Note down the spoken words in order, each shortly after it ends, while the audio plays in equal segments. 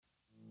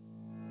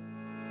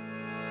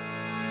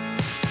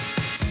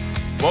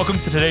Welcome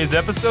to today's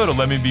episode of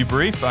Let Me Be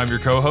Brief. I'm your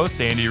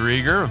co-host, Andy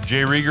Rieger of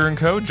J. Rieger &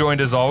 Co.,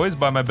 joined as always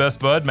by my best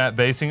bud, Matt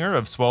Basinger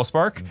of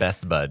Swellspark.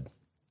 Best bud.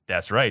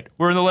 That's right.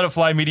 We're in the Let It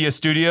Fly Media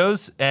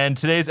Studios, and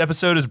today's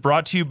episode is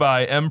brought to you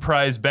by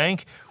Emprise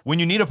Bank. When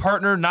you need a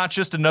partner, not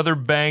just another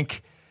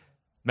bank,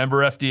 member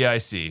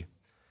FDIC.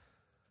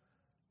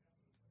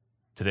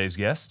 Today's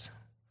guest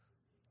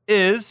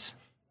is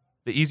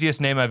the easiest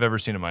name I've ever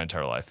seen in my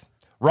entire life.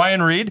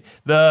 Ryan Reed,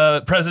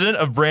 the president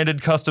of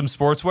Branded Custom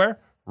Sportswear.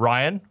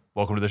 Ryan,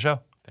 welcome to the show.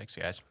 Thanks,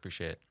 guys.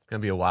 Appreciate it. It's going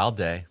to be a wild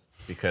day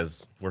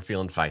because we're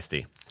feeling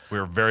feisty.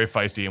 We're very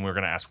feisty, and we're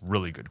going to ask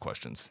really good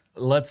questions.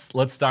 Let's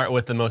start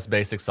with the most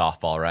basic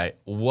softball, right?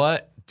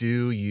 What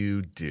do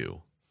you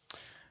do?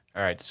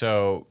 All right.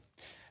 So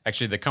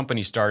actually, the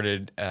company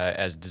started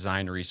as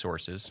Design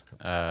Resources,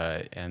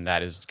 and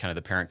that is kind of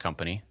the parent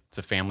company. It's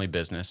a family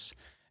business.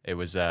 It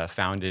was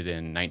founded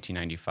in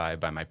 1995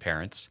 by my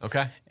parents.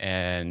 Okay.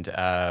 And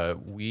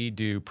we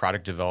do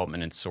product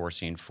development and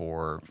sourcing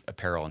for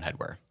apparel and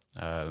headwear,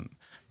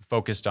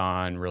 focused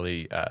on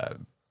really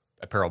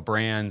apparel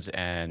brands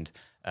and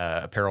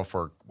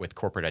apparel with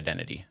corporate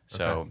identity.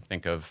 So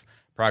think of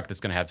product that's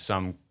going to have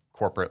some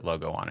corporate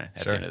logo on it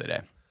at the end of the day.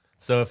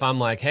 So if I'm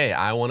like, hey,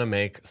 I want to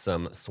make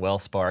some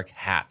Swellspark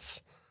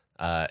hats,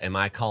 am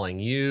I calling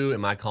you?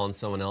 Am I calling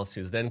someone else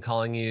who's then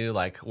calling you?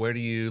 Like, where do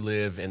you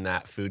live in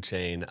that food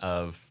chain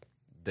of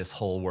this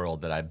whole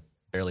world that I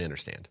barely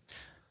understand?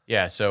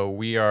 Yeah, so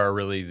we are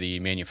really the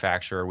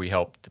manufacturer. We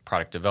help the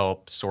product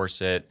develop,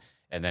 source it,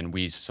 and then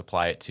we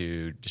supply it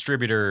to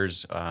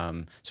distributors.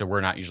 So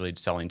we're not usually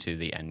selling to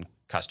the end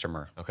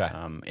customer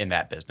in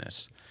that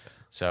business.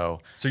 So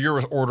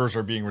your orders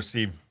are being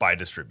received by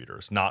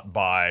distributors, not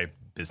by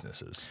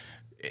businesses.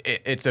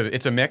 It's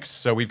a mix.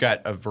 So we've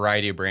got a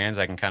variety of brands.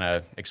 I can kind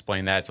of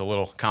explain that. It's a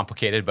little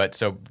complicated, but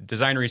so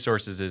Design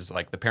Resources is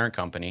like the parent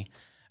company.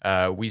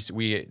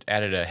 We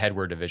added a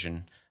headwear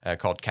division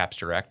called Caps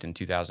Direct in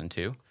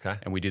 2002,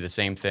 and we do the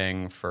same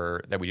thing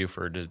that we do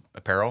for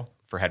apparel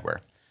for headwear.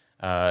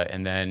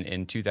 And then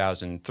in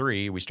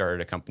 2003, we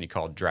started a company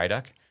called Dry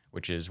Duck,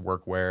 which is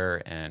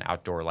workwear and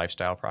outdoor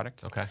lifestyle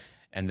product. Okay.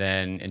 And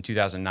then in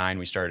 2009,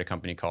 we started a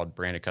company called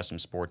Branded Custom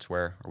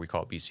Sportswear, or we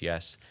call it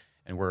BCS.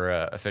 And we're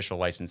an official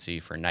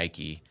licensee for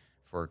Nike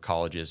for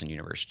colleges and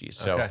universities.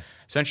 So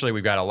essentially,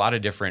 we've got a lot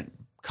of different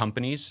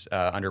companies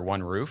under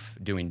one roof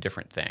doing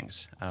different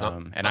things.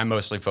 And I'm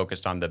mostly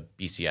focused on the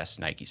BCS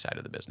Nike side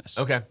of the business.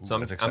 Okay, so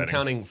I'm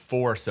counting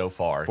 4 so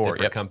far,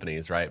 different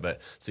companies, right?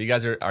 But so you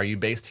guys are you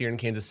based here in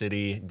Kansas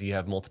City? Do you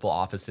have multiple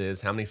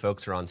offices? How many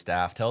folks are on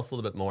staff? Tell us a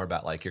little bit more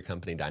about like your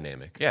company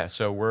dynamic. Yeah,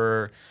 so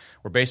we're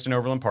based in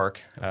Overland Park.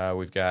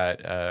 We've got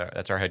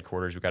that's our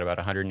headquarters. We've got about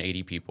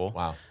 180 people.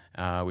 Wow.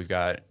 We've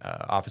got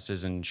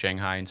offices in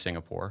Shanghai and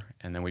Singapore,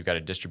 and then we've got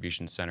a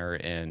distribution center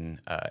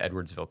in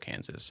Edwardsville,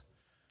 Kansas.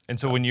 And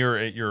so when you're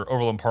at your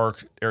Overland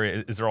Park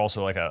area, is there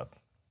also like I'm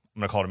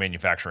going to call it a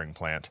manufacturing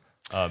plant?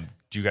 Do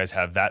you guys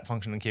have that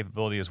function and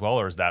capability as well,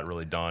 or is that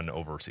really done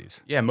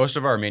overseas? Yeah, most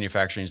of our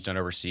manufacturing is done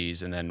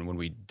overseas, and then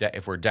when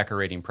if we're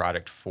decorating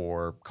product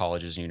for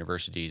colleges and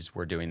universities,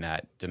 we're doing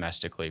that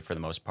domestically for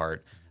the most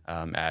part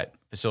at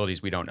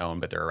facilities we don't own,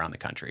 but they're around the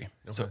country.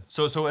 Okay.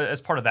 So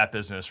as part of that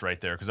business right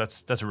there, because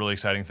that's a really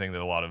exciting thing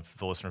that a lot of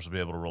the listeners will be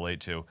able to relate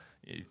to.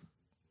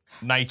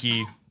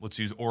 Nike, let's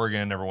use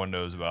Oregon. Everyone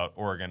knows about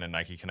Oregon and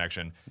Nike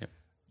connection. Yep.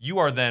 You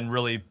are then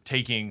really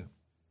taking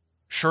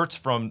shirts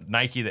from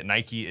Nike that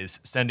Nike is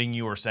sending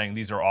you or saying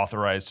these are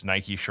authorized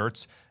Nike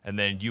shirts, and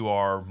then you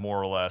are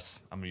more or less,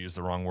 I'm going to use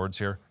the wrong words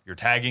here, you're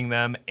tagging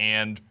them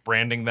and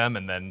branding them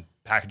and then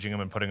packaging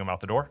them and putting them out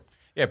the door?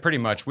 Yeah, pretty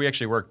much. We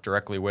actually work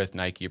directly with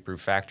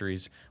Nike-approved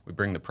factories. We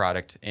bring the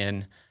product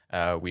in,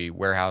 we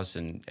warehouse,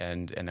 and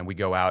then we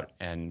go out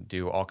and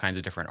do all kinds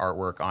of different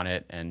artwork on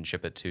it and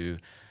ship it to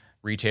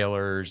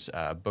retailers,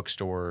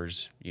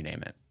 bookstores, you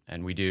name it.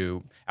 And we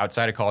do,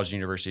 outside of college and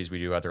universities, we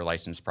do other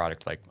licensed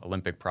product like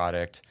Olympic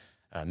product,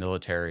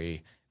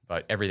 military,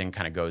 but everything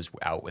kind of goes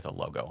out with a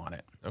logo on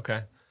it.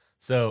 Okay.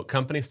 So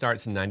company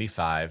starts in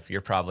 95.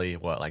 You're probably,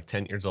 like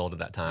 10 years old at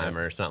that time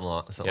or something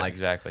like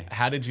exactly.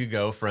 How did you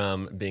go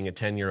from being a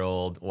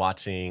 10-year-old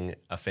watching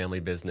a family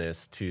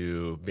business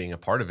to being a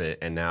part of it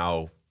and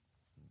now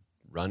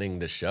running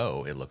the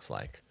show, it looks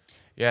like?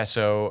 Yeah,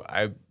 so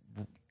I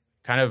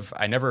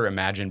never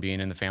imagined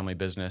being in the family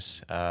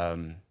business. I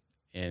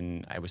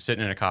was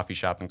sitting in a coffee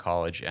shop in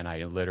college, and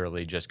I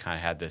literally just kind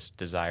of had this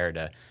desire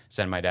to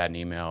send my dad an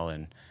email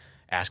and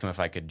ask him if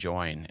I could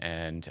join.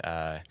 And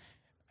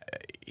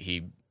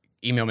he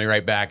emailed me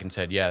right back and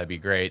said, yeah, that'd be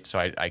great. So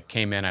I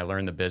came in, I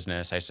learned the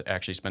business. I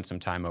actually spent some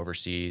time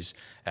overseas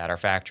at our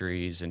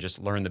factories and just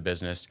learned the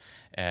business,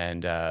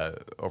 and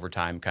over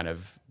time kind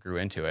of grew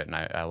into it, and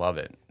I love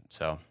it.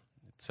 So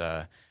it's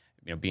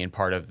being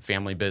part of the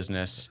family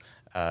business,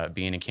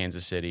 being in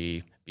Kansas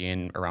City,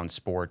 being around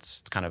sports,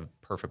 it's kind of a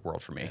perfect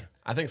world for me.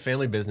 I think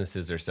family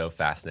businesses are so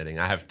fascinating.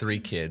 I have 3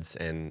 kids,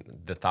 and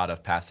the thought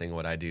of passing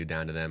what I do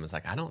down to them is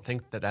like, I don't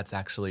think that that's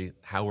actually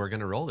how we're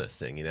going to roll this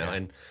thing, Yeah. Yeah.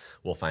 And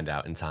we'll find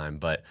out in time.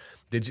 But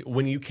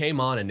When you came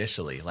on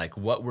initially, like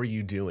what were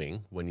you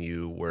doing when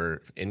you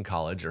were in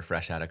college or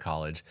fresh out of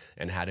college,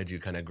 and how did you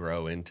kind of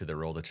grow into the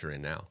role that you're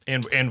in now?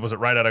 And was it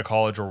right out of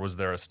college, or was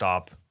there a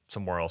stop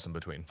somewhere else in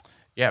between?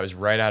 Yeah, it was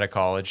right out of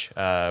college.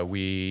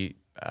 We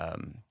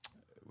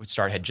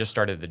had just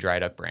started the Dry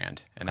Duck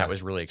brand, and that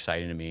was really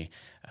exciting to me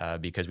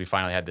because we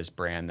finally had this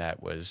brand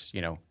that was,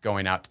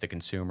 going out to the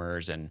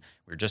consumers, and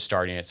we were just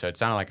starting it. So it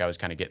sounded like I was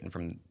kind of getting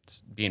from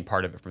being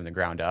part of it from the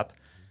ground up.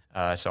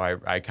 So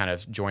I kind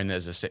of joined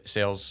as a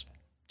sales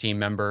team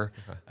member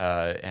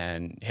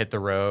and hit the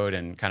road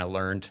and kind of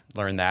learned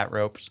that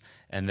ropes.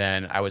 And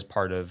then I was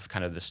part of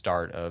kind of the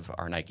start of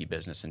our Nike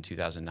business in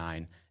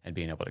 2009 and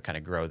being able to kind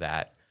of grow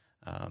that,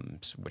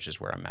 which is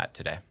where I'm at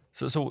today.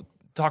 So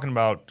talking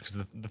about, because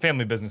the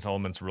family business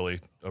element's really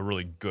a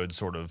really good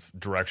sort of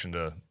direction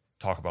to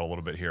talk about a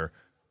little bit here.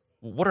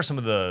 What are some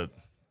of the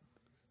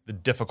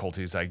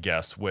difficulties, I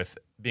guess, with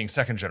being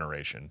second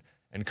generation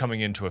and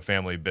coming into a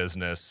family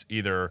business,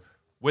 either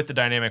with the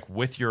dynamic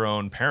with your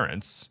own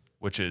parents,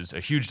 which is a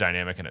huge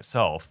dynamic in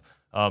itself,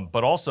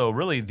 but also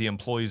really the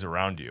employees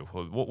around you?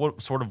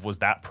 What sort of was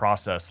that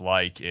process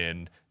like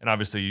and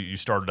obviously you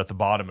started at the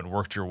bottom and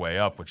worked your way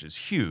up, which is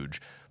huge.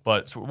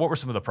 But so what were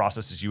some of the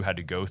processes you had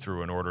to go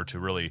through in order to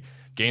really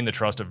gain the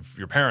trust of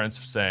your parents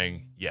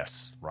saying,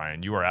 yes,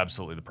 Ryan, you are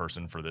absolutely the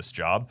person for this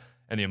job,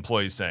 and the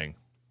employees saying,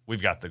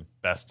 we've got the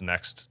best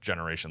next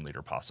generation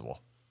leader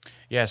possible?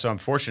 Yeah, so I'm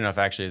fortunate enough,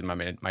 actually,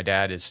 my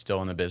dad is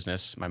still in the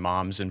business. My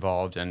mom's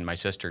involved, and my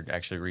sister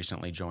actually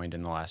recently joined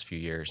in the last few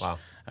years.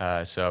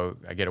 Wow. So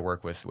I get to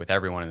work with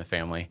everyone in the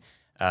family.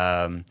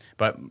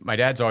 But my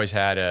dad's always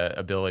had an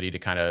ability to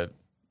kind of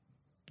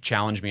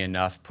challenge me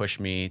enough, push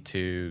me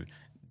to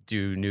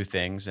do new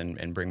things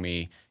and bring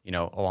me,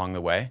 along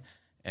the way.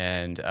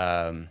 And,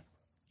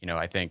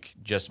 I think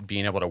just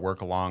being able to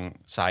work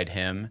alongside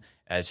him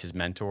as his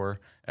mentor,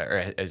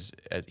 or as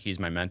he's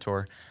my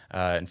mentor,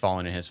 and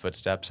following in his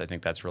footsteps, I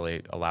think that's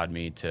really allowed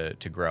me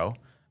to grow.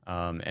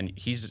 And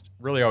he's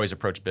really always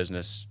approached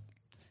business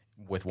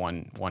with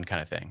one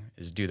kind of thing,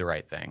 is do the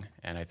right thing.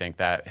 And I think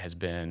that has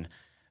been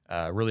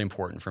really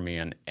important for me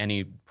on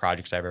any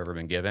projects I've ever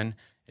been given,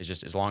 is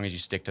just as long as you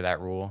stick to that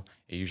rule,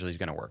 it usually is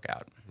going to work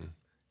out. Mm-hmm.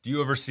 Do you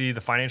oversee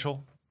the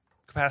financial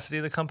capacity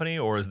of the company,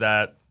 or is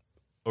that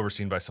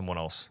overseen by someone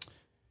else?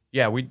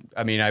 Yeah,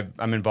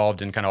 I'm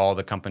involved in kind of all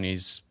the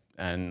companies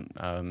and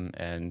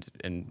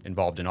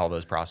involved in all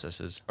those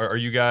processes. Are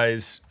you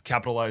guys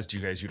capitalized? Do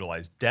you guys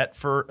utilize debt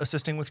for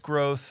assisting with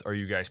growth? Are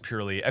you guys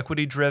purely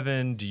equity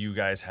driven? Do you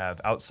guys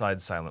have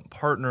outside silent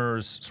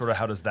partners? Sort of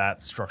how does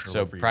that structure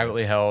look for you? So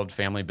privately held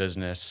family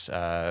business.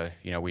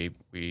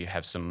 We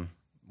have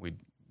we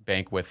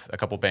bank with a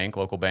couple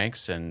local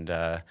banks, and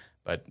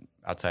but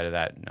outside of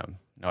that,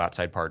 no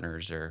outside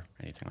partners or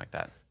anything like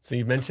that. So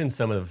you mentioned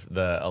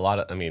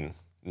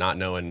not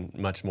knowing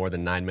much more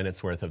than 9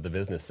 minutes worth of the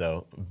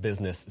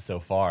business so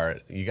far,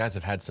 you guys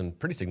have had some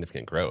pretty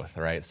significant growth,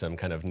 right? Some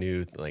kind of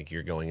new, like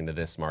you're going into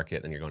this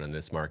market and you're going into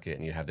this market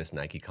and you have this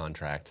Nike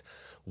contract.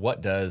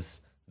 What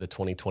does the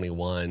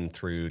 2021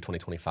 through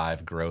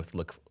 2025 growth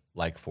look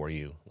like for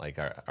you? Like,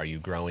 are you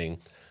growing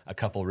a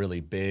couple really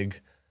big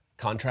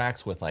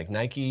contracts with like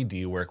Nike? Do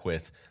you work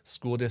with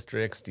school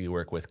districts? Do you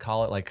work with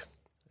college? Like,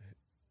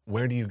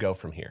 where do you go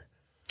from here?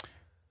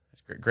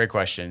 That's a great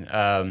question.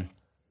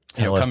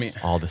 Tell us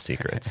all the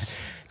secrets.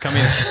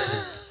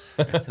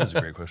 That's a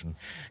great question.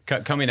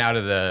 Coming out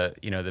of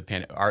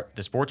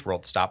the sports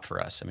world stopped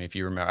for us. I mean, if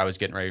you remember, I was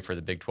getting ready for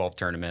the Big 12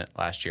 tournament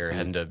last year,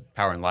 heading to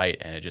Power and Light,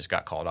 and it just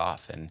got called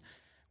off. And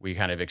we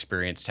kind of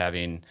experienced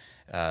having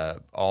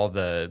all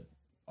the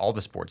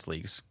sports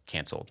leagues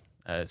canceled.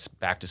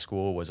 Back to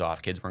school was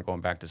off. Kids weren't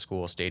going back to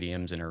school.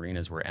 Stadiums and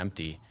arenas were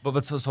empty. But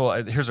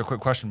here's a quick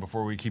question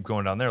before we keep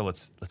going down there.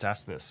 Let's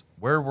ask this: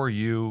 where were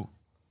you?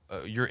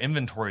 Your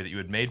inventory that you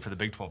had made for the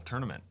Big 12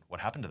 tournament, what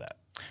happened to that?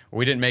 Well,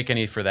 we didn't make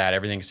any for that.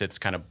 Everything sits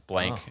kind of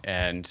blank,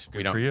 and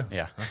we don't. For you.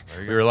 Yeah,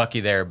 we were lucky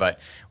there. But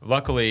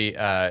luckily,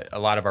 a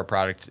lot of our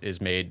product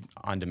is made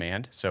on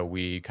demand. So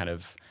we kind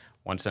of,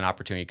 once an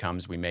opportunity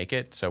comes, we make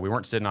it. So we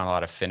weren't sitting on a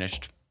lot of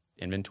finished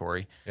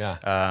inventory.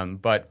 Yeah.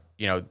 But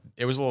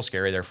it was a little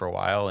scary there for a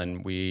while,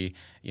 and we,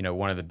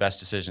 one of the best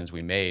decisions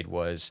we made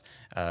was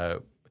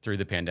through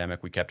the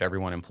pandemic, we kept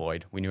everyone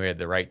employed. We knew we had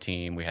the right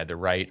team, we had the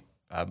right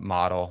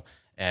model.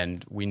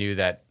 And we knew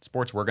that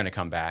sports were going to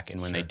come back,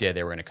 and when they did,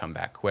 they were going to come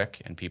back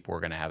quick, and people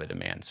were going to have a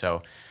demand.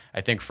 So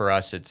I think for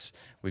us,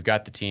 we've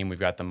got the team, we've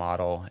got the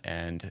model,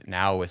 and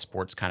now with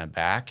sports kind of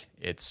back,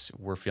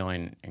 we're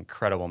feeling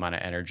incredible amount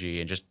of energy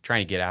and just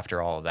trying to get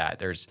after all of that.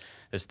 There's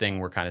this thing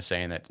we're kind of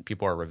saying that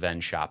people are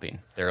revenge shopping.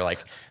 They're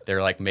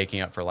like making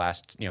up for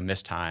last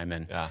missed time.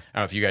 And I don't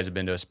know if you guys have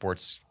been to a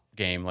sports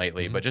game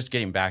lately, but just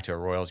getting back to a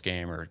Royals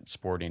game or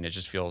sporting, it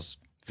just feels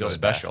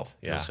special. Best.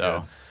 Yeah.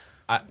 So.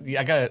 I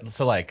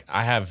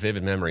have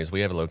vivid memories.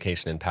 We have a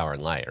location in Power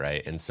and Light,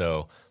 right? And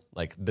so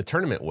like the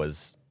tournament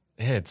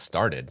had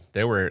started.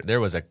 There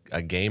was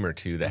a game or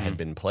two that had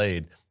been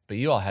played, but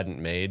you all hadn't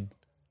made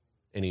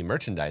any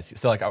merchandise.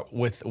 So like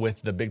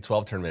with the Big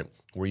 12 tournament,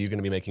 were you going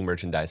to be making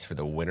merchandise for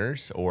the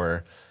winners,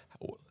 or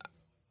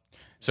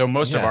So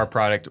most of Yeah. our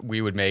product we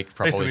would make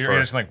probably Basically, for.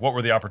 you're just like, what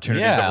were the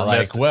opportunities that Yeah, were like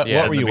missed? what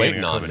Yeah, were at you the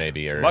waiting beginning of on COVID?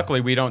 maybe? Or Luckily,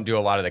 we don't do a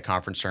lot of the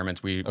conference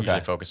tournaments. We Okay.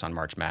 usually focus on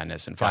March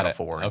Madness and Got Final it.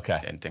 Four Okay.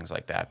 and things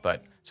like that.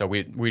 But so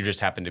we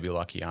just happened to be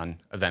lucky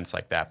on events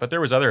like that. But there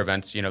was other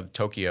events, the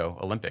Tokyo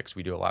Olympics.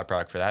 We do a lot of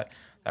product for that.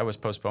 That was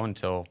postponed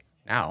until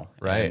now.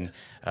 Right.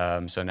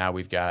 And so now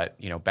we've got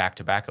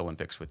back-to-back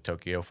Olympics with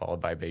Tokyo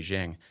followed by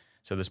Beijing.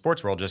 So the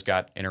sports world just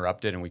got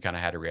interrupted, and we kind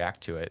of had to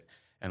react to it.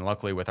 And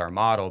luckily, with our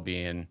model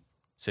being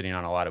sitting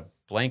on a lot of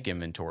blank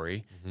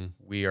inventory,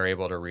 we are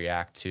able to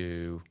react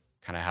to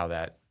kind of how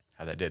that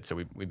did.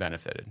 So we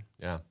benefited.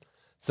 Yeah.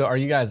 So are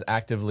you guys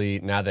actively,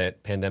 now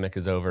that pandemic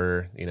is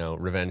over,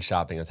 revenge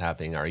shopping is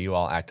happening, are you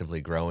all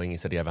actively growing? You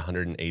said you have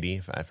 180,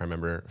 if I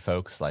remember,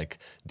 folks. Like,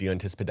 do you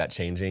anticipate that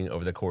changing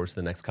over the course of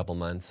the next couple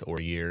months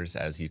or years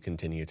as you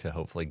continue to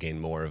hopefully gain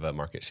more of a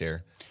market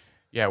share?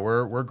 Yeah,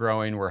 we're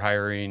growing. We're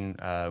hiring.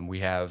 We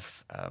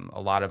have a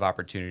lot of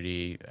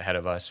opportunity ahead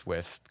of us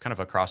with kind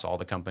of across all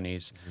the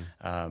companies.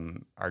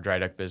 Our dry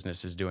duck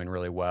business is doing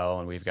really well,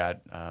 and we've got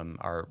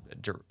our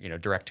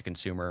direct to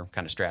consumer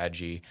kind of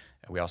strategy.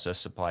 We also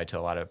supply to a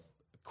lot of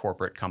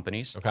corporate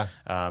companies. Okay.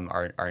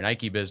 Our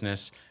Nike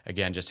business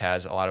again just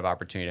has a lot of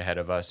opportunity ahead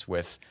of us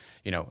with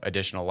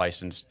additional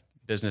licensed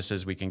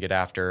businesses we can get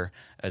after,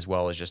 as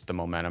well as just the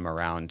momentum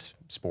around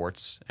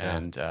sports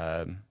and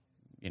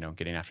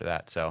getting after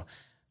that. So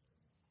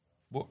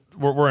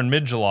We're in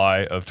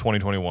mid-July of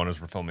 2021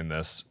 as we're filming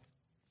this.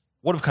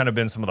 What have kind of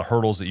been some of the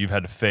hurdles that you've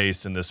had to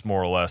face in this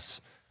more or less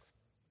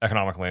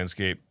economic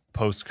landscape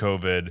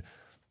post-COVID?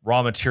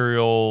 Raw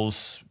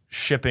materials,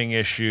 shipping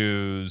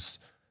issues,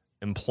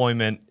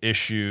 employment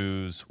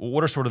issues.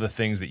 What are sort of the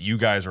things that you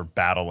guys are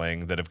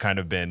battling that have kind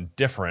of been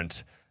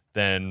different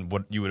than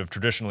what you would have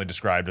traditionally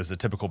described as the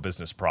typical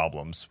business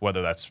problems,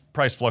 whether that's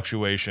price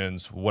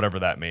fluctuations, whatever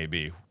that may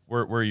be?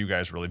 Where are you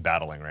guys really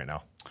battling right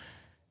now?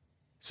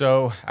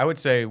 So I would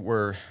say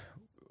we're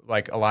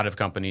like a lot of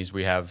companies.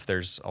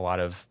 There's a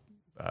lot of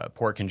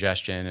port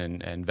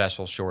congestion and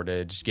vessel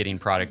shortage, getting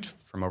product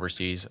from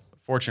overseas.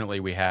 Fortunately,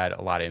 we had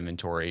a lot of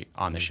inventory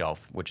on the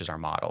shelf, which is our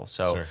model.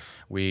 So Sure.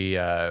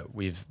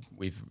 we've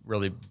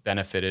really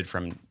benefited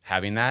from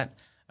having that.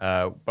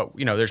 But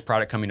there's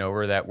product coming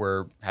over that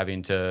we're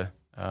having to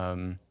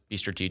be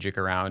strategic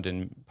around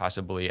and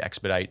possibly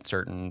expedite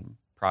certain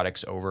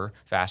products over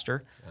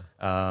faster.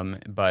 Yeah.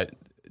 But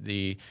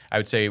I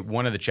would say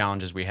one of the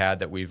challenges we had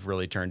that we've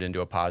really turned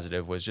into a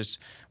positive was just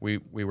we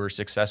were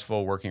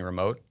successful working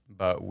remote,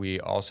 but we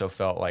also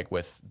felt like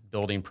with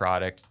building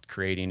product,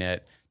 creating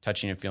it,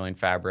 touching and feeling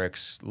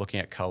fabrics, looking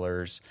at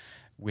colors,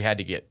 we had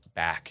to get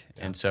back.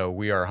 Yeah. And so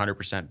we are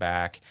 100%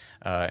 back.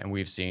 And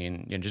we've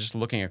seen, just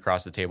looking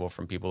across the table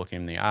from people looking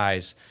in the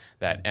eyes,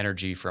 that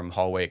energy from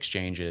hallway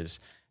exchanges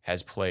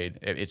has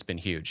it's been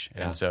huge.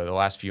 Yeah. And so the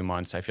last few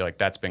months, I feel like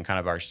that's been kind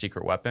of our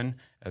secret weapon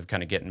of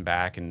kind of getting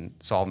back and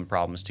solving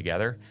problems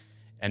together.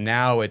 And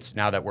now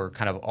that we're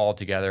kind of all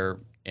together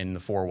in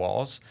the four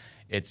walls,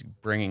 it's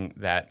bringing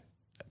that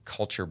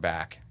culture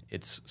back.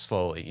 It's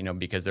slowly,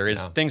 because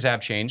things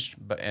have changed,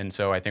 and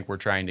so I think we're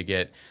trying to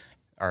get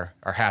our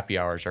happy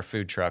hours, our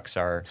food trucks,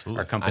 our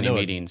company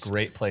meetings.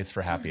 Great place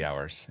for happy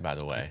hours, by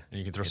the way. And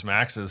you can throw some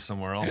axes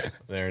somewhere else.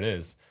 There it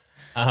is.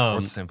 Or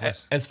at the same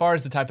place. As far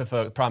as the type of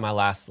folks, probably my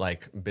last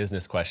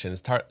business question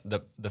is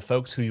the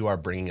folks who you are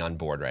bringing on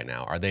board right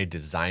now. Are they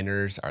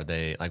designers? Are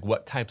they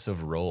what types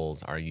of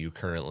roles are you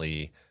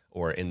currently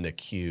or in the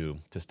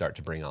queue to start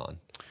to bring on?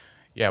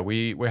 Yeah,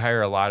 we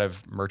hire a lot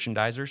of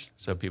merchandisers,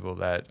 so people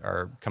that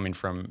are coming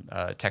from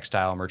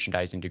textile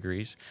merchandising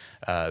degrees,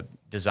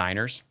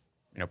 designers,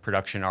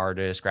 production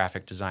artists,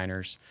 graphic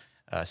designers,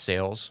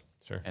 sales.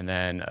 Sure. And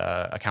then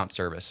account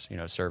service,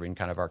 serving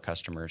kind of our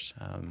customers,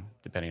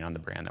 depending on the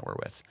brand that we're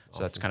with. So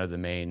Awesome. That's kind of the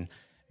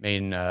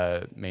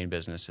main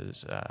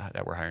businesses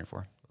that we're hiring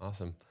for.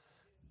 Awesome.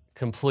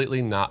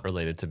 Completely not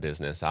related to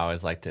business. I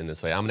always like to end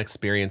this way. I'm an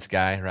experienced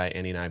guy, right?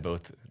 Andy and I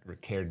both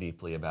care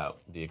deeply about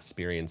the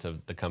experience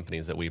of the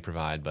companies that we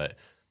provide. But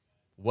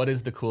what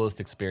is the coolest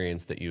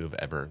experience that you have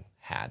ever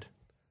had?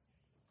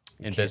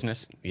 In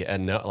business? Yeah,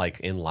 no,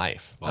 in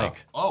life.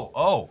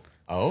 Oh.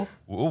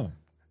 Oh?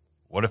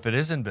 What if it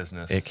is in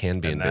business? It can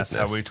be in business.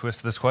 That's how we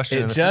twist this question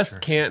in It the just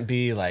future. can't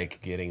be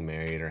getting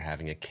married or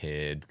having a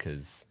kid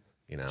because,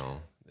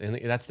 and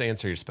that's the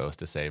answer you're supposed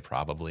to say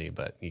probably,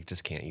 but you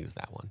just can't use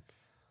that one.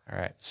 All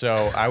right.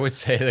 So I would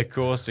say the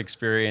coolest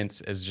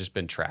experience has just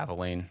been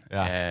traveling.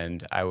 Yeah.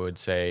 And I would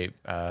say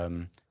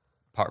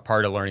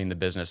part of learning the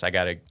business,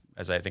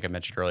 as I think I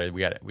mentioned earlier,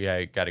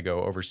 we got to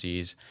go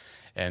overseas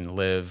and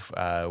live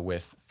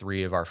with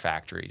 3 of our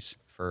factories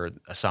for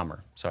a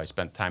summer. So I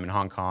spent time in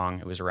Hong Kong.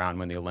 It was around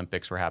when the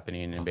Olympics were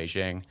happening in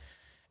Beijing,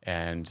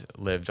 and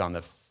lived on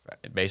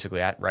basically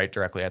right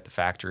directly at the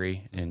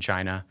factory in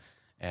China,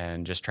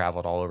 and just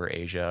traveled all over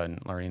Asia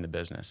and learning the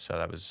business.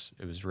 So it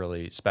was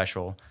really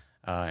special,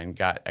 and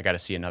I got to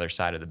see another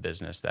side of the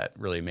business that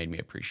really made me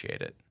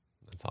appreciate it.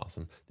 That's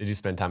awesome. Did you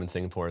spend time in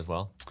Singapore as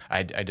well?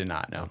 I did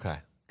not know. Okay,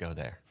 go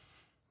there.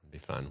 Be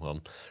fun.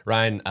 Well,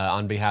 Ryan,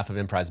 on behalf of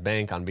Emprise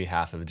Bank, on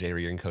behalf of J.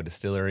 Reardon Co.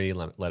 Distillery,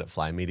 Let It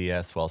Fly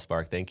Media, Swell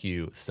Spark, thank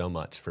you so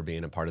much for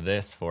being a part of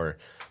this, for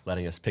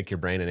letting us pick your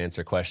brain and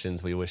answer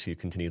questions. We wish you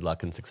continued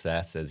luck and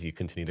success as you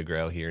continue to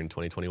grow here in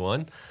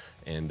 2021.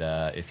 And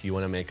if you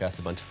want to make us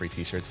a bunch of free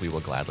t-shirts, we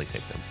will gladly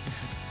take them.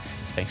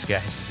 Thanks,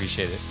 guys.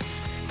 Appreciate it.